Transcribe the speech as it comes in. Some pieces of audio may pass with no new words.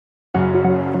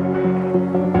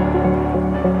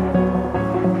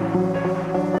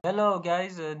Hello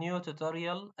guys, a new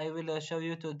tutorial. I will show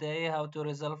you today how to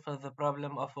resolve the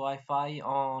problem of Wi-Fi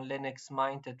on Linux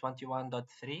Mint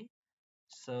 21.3.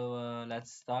 So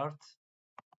let's start.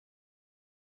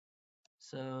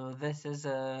 So this is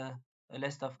a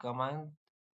list of commands.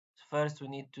 First we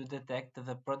need to detect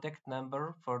the product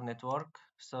number for network.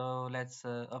 So let's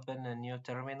open a new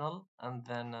terminal and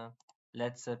then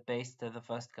let's paste the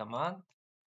first command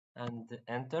and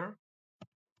enter.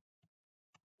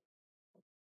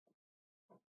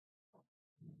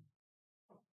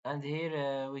 And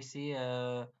here we see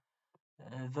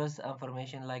those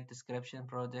information like description,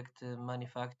 product,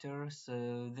 manufacturer.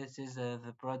 So this is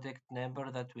the product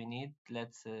number that we need.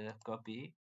 Let's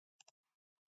copy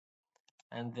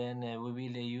and then we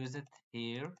will use it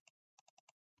here.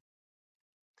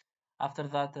 After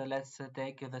that, let's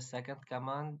take the second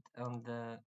command and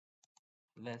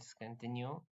let's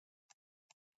continue.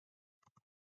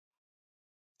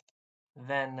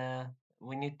 Then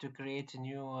we need to create a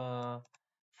new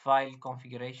file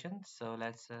configuration. So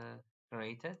let's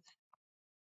create it.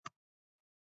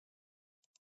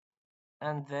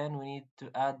 And then we need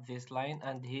to add this line,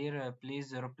 and here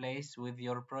please replace with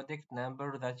your product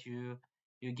number that you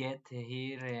get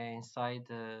here inside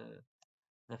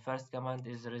the first command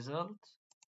is result.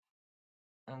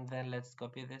 And then let's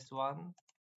copy this one.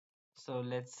 So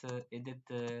let's edit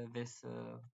this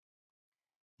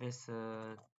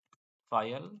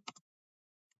file.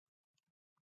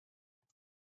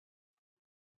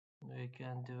 We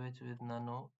can do it with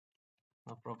nano,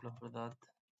 no problem for that.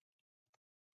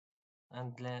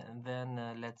 And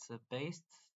then let's paste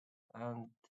and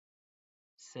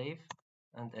save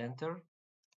and enter.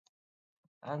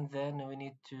 And then we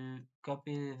need to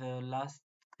copy the last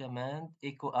command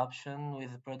echo option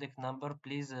with product number.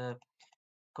 Please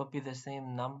copy the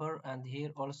same number, and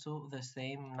here also the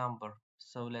same number.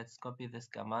 So let's copy this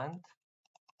command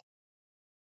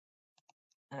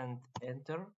and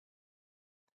enter.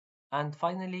 And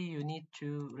finally you need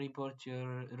to reboot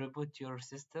your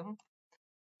system.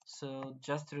 So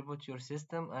just reboot your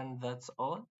system and that's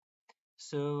all.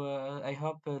 So I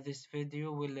hope this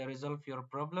video will resolve your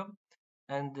problem,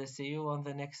 and see you on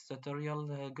the next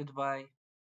tutorial. Goodbye.